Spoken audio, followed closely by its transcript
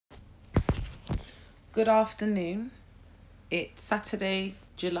Good afternoon. It's Saturday,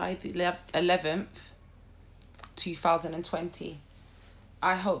 July the 11th, 2020.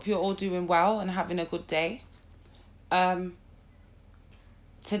 I hope you're all doing well and having a good day.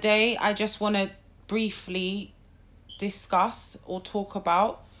 Today, I just want to briefly discuss or talk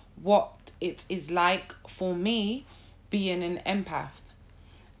about what it is like for me being an empath.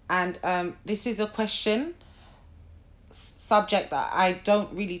 And this is a subject that I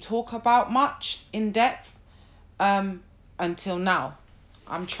don't really talk about much in depth until now.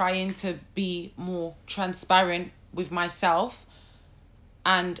 I'm trying to be more transparent with myself,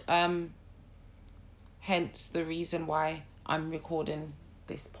 and hence the reason why I'm recording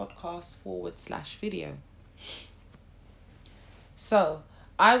this podcast / video. So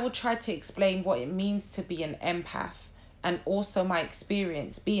I will try to explain what it means to be an empath and also my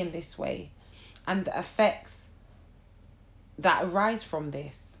experience being this way and the effects that arise from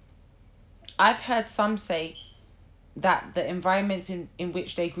this. I've heard some say that the environments in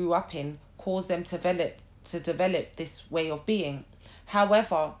which they grew up in caused them to develop this way of being.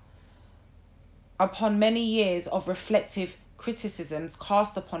 However, upon many years of reflective criticisms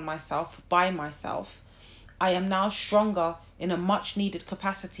cast upon myself by myself, I am now stronger in a much needed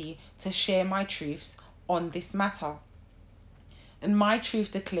capacity to share my truths on this matter. And my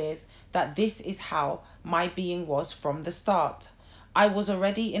truth declares that this is how my being was from the start. I was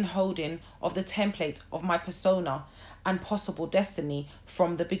already in holding of the template of my persona and possible destiny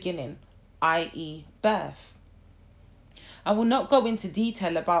from the beginning, i.e. birth. I will not go into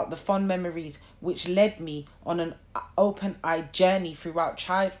detail about the fond memories which led me on an open-eyed journey throughout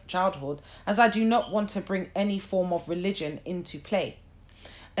childhood, as I do not want to bring any form of religion into play.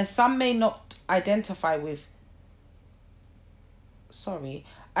 As some may not identify with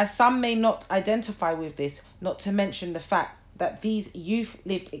this, not to mention the fact that these youth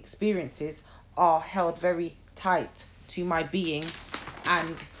lived experiences are held very tight to my being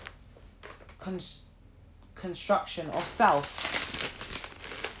and construction of self.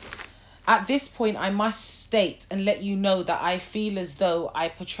 At this point, I must state and let you know that I feel as though I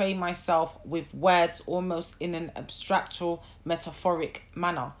portray myself with words almost in an abstractual, metaphoric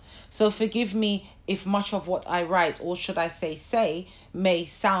manner. So forgive me if much of what I write, or should I say, may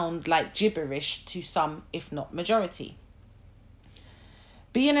sound like gibberish to some, if not majority.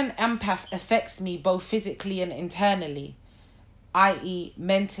 Being an empath affects me both physically and internally, i.e.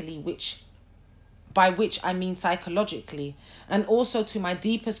 mentally, by which I mean psychologically, and also to my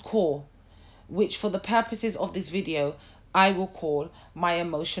deepest core, which for the purposes of this video, I will call my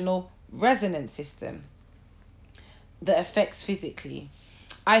emotional resonance system. The effects physically.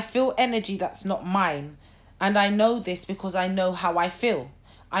 I feel energy that's not mine, and I know this because I know how I feel.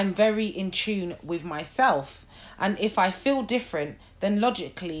 I'm very in tune with myself, and if I feel different, then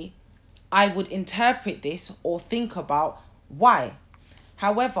logically, I would interpret this or think about why.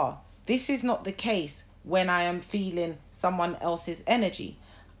 However, this is not the case when I am feeling someone else's energy.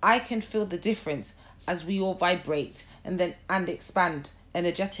 I can feel the difference as we all vibrate and expand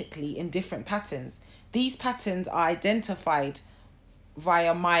energetically in different patterns. These patterns are identified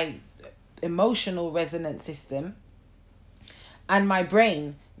via my emotional resonance system, and my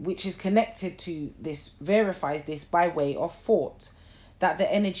brain, which is connected to this, verifies this by way of thought that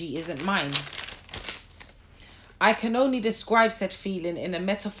the energy isn't mine. I can only describe said feeling in a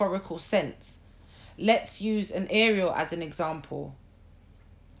metaphorical sense. Let's use an aerial as an example.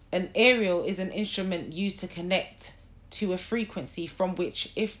 An aerial is an instrument used to connect to a frequency from which,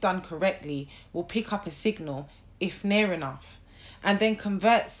 if done correctly, will pick up a signal if near enough, and then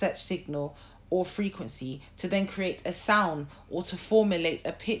convert such signal or frequency to then create a sound or to formulate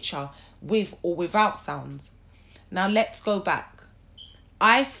a picture with or without sounds. Now let's go back.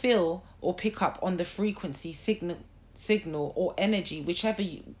 I feel or pick up on the frequency, signal or energy,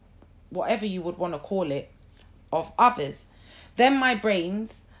 whatever you would want to call it, of others. Then my brain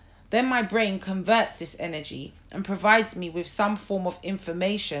converts this energy and provides me with some form of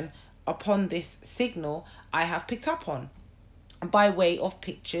information upon this signal I have picked up on, by way of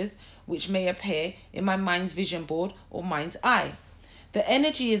pictures which may appear in my mind's vision board or mind's eye. The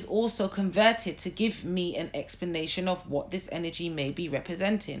energy is also converted to give me an explanation of what this energy may be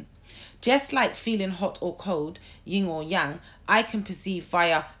representing. Just like feeling hot or cold, yin or yang, I can perceive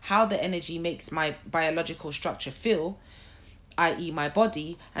via how the energy makes my biological structure feel, i.e. my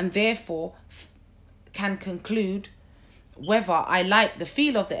body, and therefore can conclude whether I like the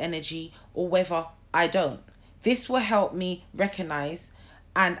feel of the energy or whether I don't. This will help me recognize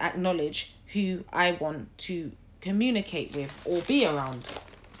and acknowledge who I want to communicate with or be around.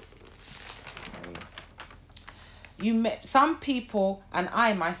 Some people, and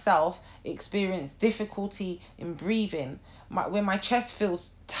I myself, experience difficulty in breathing, when my chest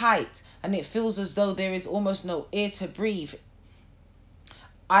feels tight and it feels as though there is almost no air to breathe.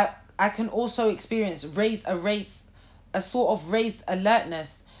 I can also experience a sort of raised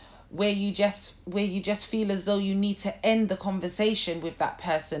alertness, where you just feel as though you need to end the conversation with that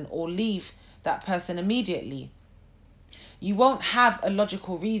person or leave that person immediately. You won't have a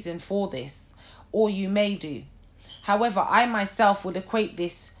logical reason for this, or you may do. However, I myself would equate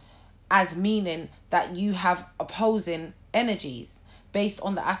this as meaning that you have opposing energies based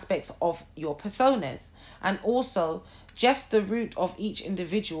on the aspects of your personas, and also just the root of each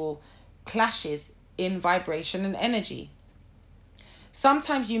individual clashes in vibration and energy.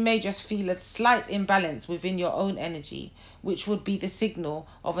 Sometimes you may just feel a slight imbalance within your own energy, which would be the signal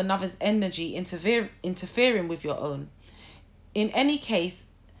of another's energy interfering with your own. In any case,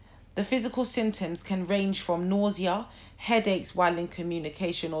 the physical symptoms can range from nausea, headaches while in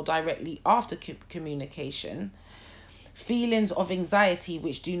communication or directly after communication, feelings of anxiety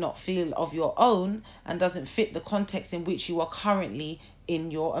which do not feel of your own and doesn't fit the context in which you are currently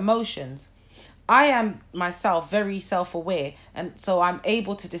in your emotions. I am myself very self-aware, and so I'm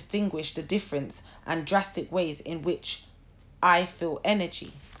able to distinguish the difference and drastic ways in which I feel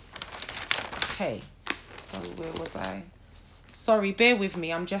energy. Okay, so where was I? Sorry, bear with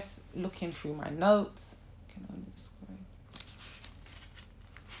me. I'm just looking through my notes. Can only describe.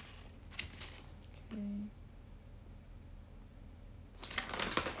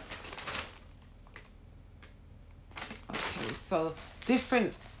 Okay, so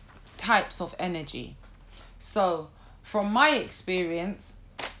different types of energy. So from my experience,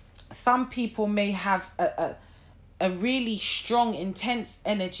 some people may have a really strong, intense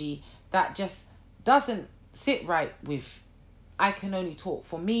energy that just doesn't sit right with, I can only talk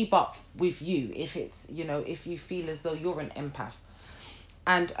for me, but with you, if it's, if you feel as though you're an empath.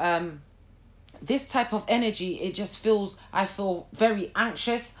 And this type of energy, I feel very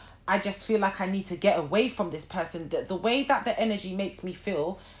anxious. I just feel like I need to get away from this person. The way that the energy makes me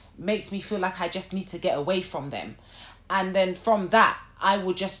feel like I just need to get away from them. And then from that,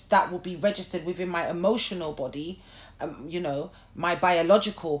 that will be registered within my emotional body, my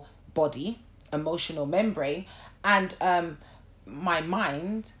biological body, emotional membrane, and my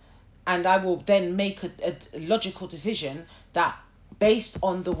mind. And I will then make a logical decision that, based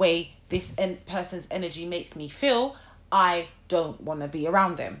on the way this person's energy makes me feel, I don't want to be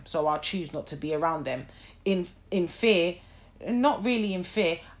around them. So I'll choose not to be around them in fear. Not really in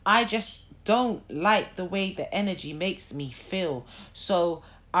fear. I just don't like the way the energy makes me feel. So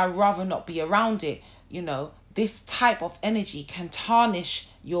I'd rather not be around it. This type of energy can tarnish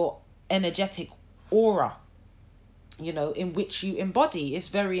your energetic aura, in which you embody. Is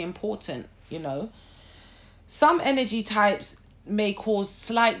very important. Some energy types may cause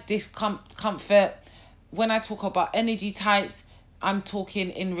slight discomfort. When I talk about energy types, I'm talking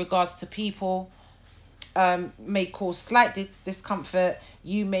in regards to people. May cause slight discomfort.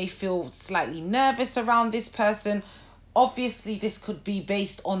 You may feel slightly nervous around this person. Obviously, this could be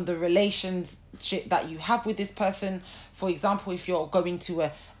based on the relationship that you have with this person. For example, if you're going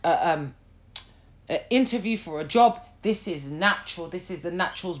to an interview for a job, this is natural. This is the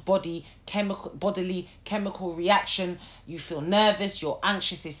natural's bodily chemical reaction. You feel nervous, you're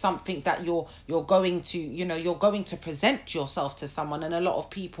anxious. Is something that you're going to present yourself to someone, and a lot of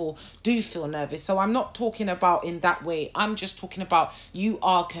people do feel nervous. So I'm not talking about in that way. I'm just talking about you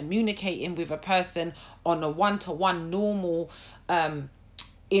are communicating with a person on a one-to-one normal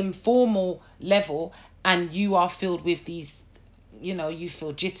informal level, and you are filled with these, you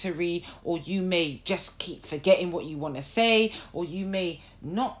feel jittery, or you may just keep forgetting what you want to say, or you may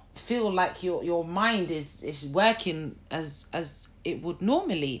not feel like your mind is working as it would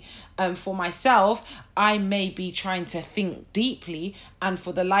normally. For myself, I may be trying to think deeply, and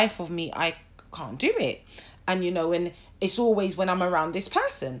for the life of me, I can't do it. And it's always when I'm around this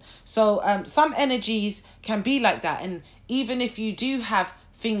person. So some energies can be like that. And even if you do have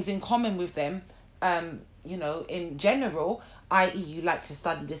things in common with them, in general, i.e. you like to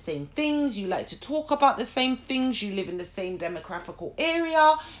study the same things, you like to talk about the same things, you live in the same demographical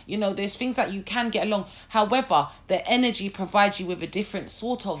area, there's things that you can get along. However, the energy provides you with a different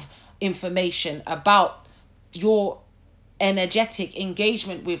sort of information about your energetic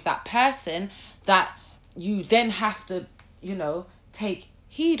engagement with that person, that you then have to, take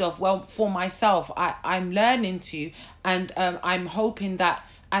heed of. Well, for myself, I'm learning to, and I'm hoping that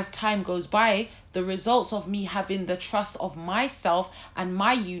as time goes by, the results of me having the trust of myself and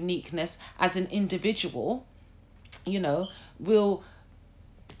my uniqueness as an individual, will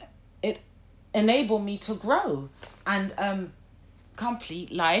enable me to grow and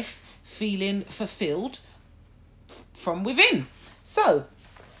complete life feeling fulfilled from within. So,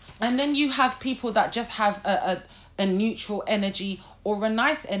 and then you have people that just have a neutral energy or a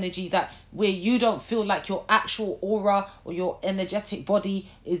nice energy, that where you don't feel like your actual aura or your energetic body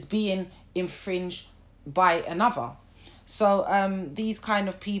is being infringed by another. So these kind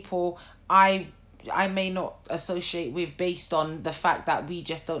of people I may not associate with, based on the fact that we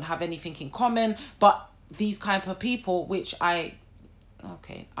just don't have anything in common. But these type of people, which I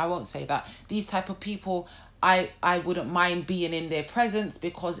won't say that. These type of people, I wouldn't mind being in their presence,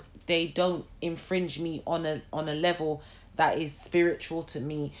 because they don't infringe me on a level that is spiritual to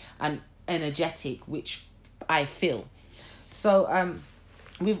me and energetic, which I feel. So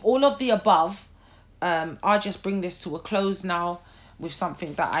with all of the above, I'll just bring this to a close now with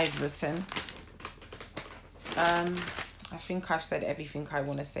something that I've written. I think I've said everything I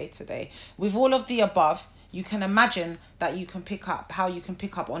want to say today. With all of the above, you can imagine that you can pick up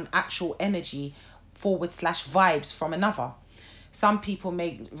on actual energy / vibes from another. Some people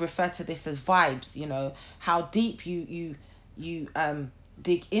may refer to this as vibes, how deep you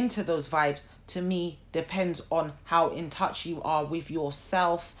dig into those vibes, to me, depends on how in touch you are with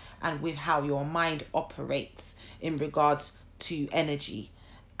yourself and with how your mind operates in regards to energy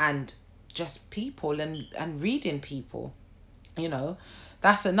and just people and reading people.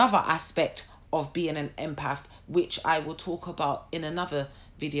 That's another aspect of being an empath, which I will talk about in another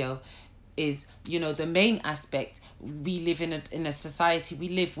video. Is the main aspect. We live in a society, we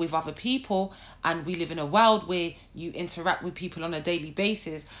live with other people, and we live in a world where you interact with people on a daily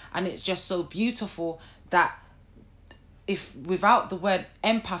basis, and it's just so beautiful that, if without the word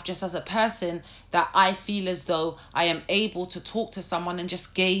empath, just as a person, that I feel as though I am able to talk to someone and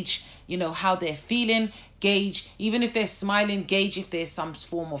just gauge, how they're feeling, gauge, even if they're smiling, gauge if there's some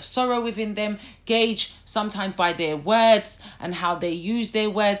form of sorrow within them, gauge sometimes by their words and how they use their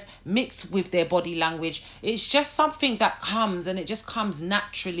words mixed with their body language. It's just something that comes, and it just comes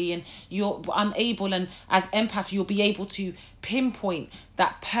naturally, and I'm able, and as empath, you'll be able to pinpoint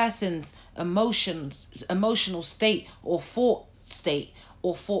that person's emotional state or thought state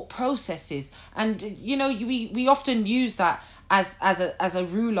or thought processes. And we often use that as a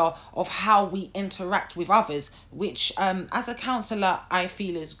ruler of how we interact with others, which as a counselor I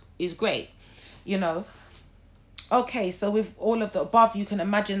feel is great. Okay, so with all of the above, you can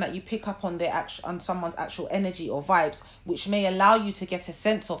imagine that you pick up on on someone's actual energy or vibes, which may allow you to get a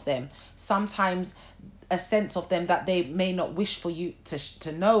sense of them. Sometimes a sense of them that they may not wish for you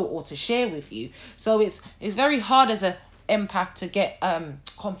to know or to share with you. So it's very hard as a empath to get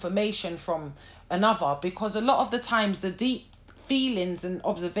confirmation from another, because a lot of the times the deep feelings and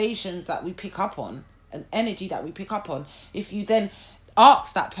observations that we pick up on, and energy that we pick up on, if you then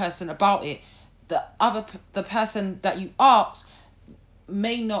ask that person about it, the person that you ask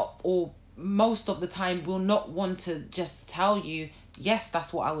may not, or most of the time will not want to just tell you, yes,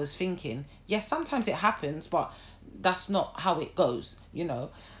 that's what I was thinking. Yes, sometimes it happens, but that's not how it goes,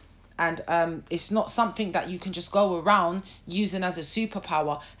 And it's not something that you can just go around using as a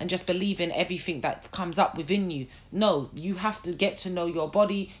superpower and just believe in everything that comes up within you. No, you have to get to know your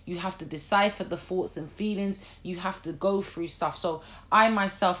body. You have to decipher the thoughts and feelings. You have to go through stuff. So I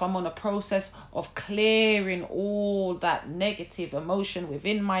myself, I'm on a process of clearing all that negative emotion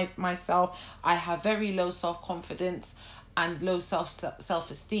within myself. I have very low self-confidence and low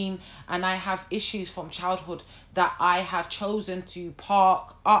self-esteem, and I have issues from childhood that I have chosen to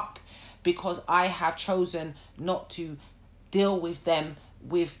park up, because I have chosen not to deal with them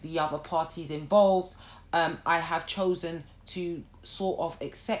with the other parties involved. I have chosen to sort of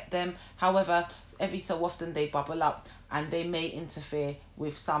accept them. However, every so often they bubble up and they may interfere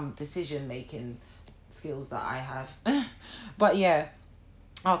with some decision making skills that I have. But yeah,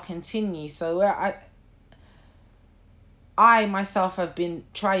 I'll continue. So I myself have been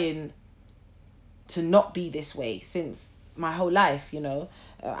trying to not be this way since my whole life.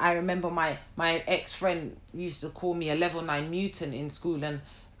 I remember my ex-friend used to call me a level 9 mutant in school, and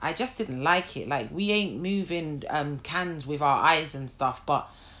I just didn't like it. Like, we ain't moving cans with our eyes and stuff, but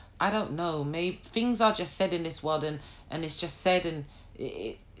I don't know, maybe things are just said in this world, and it's just said, and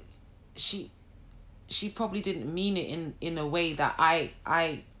she probably didn't mean it in a way that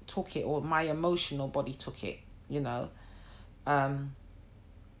I took it, or my emotional body took it.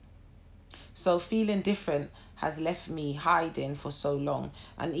 So feeling different has left me hiding for so long.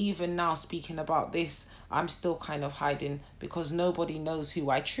 And even now, speaking about this, I'm still kind of hiding, because nobody knows who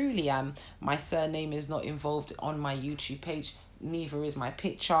I truly am. My surname is not involved on my YouTube page. Neither is my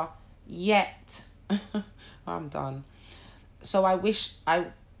picture. Yet. I'm done. So I wish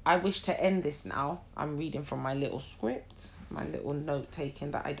I wish to end this now. I'm reading from my little script, my little note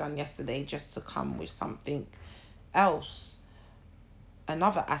taking that I done yesterday, just to come with something else,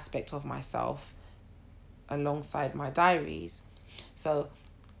 another aspect of myself alongside my diaries. So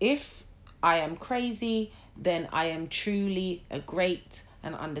if I am crazy, then I am truly a great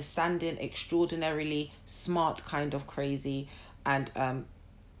and understanding, extraordinarily smart kind of crazy. And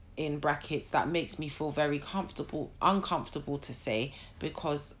in brackets, that makes me feel very uncomfortable to say,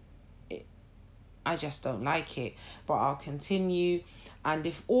 because I just don't like it. But I'll continue. And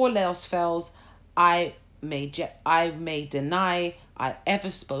if all else fails, I may deny I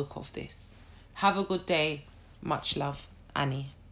ever spoke of this. Have a good day. Much love, Annie.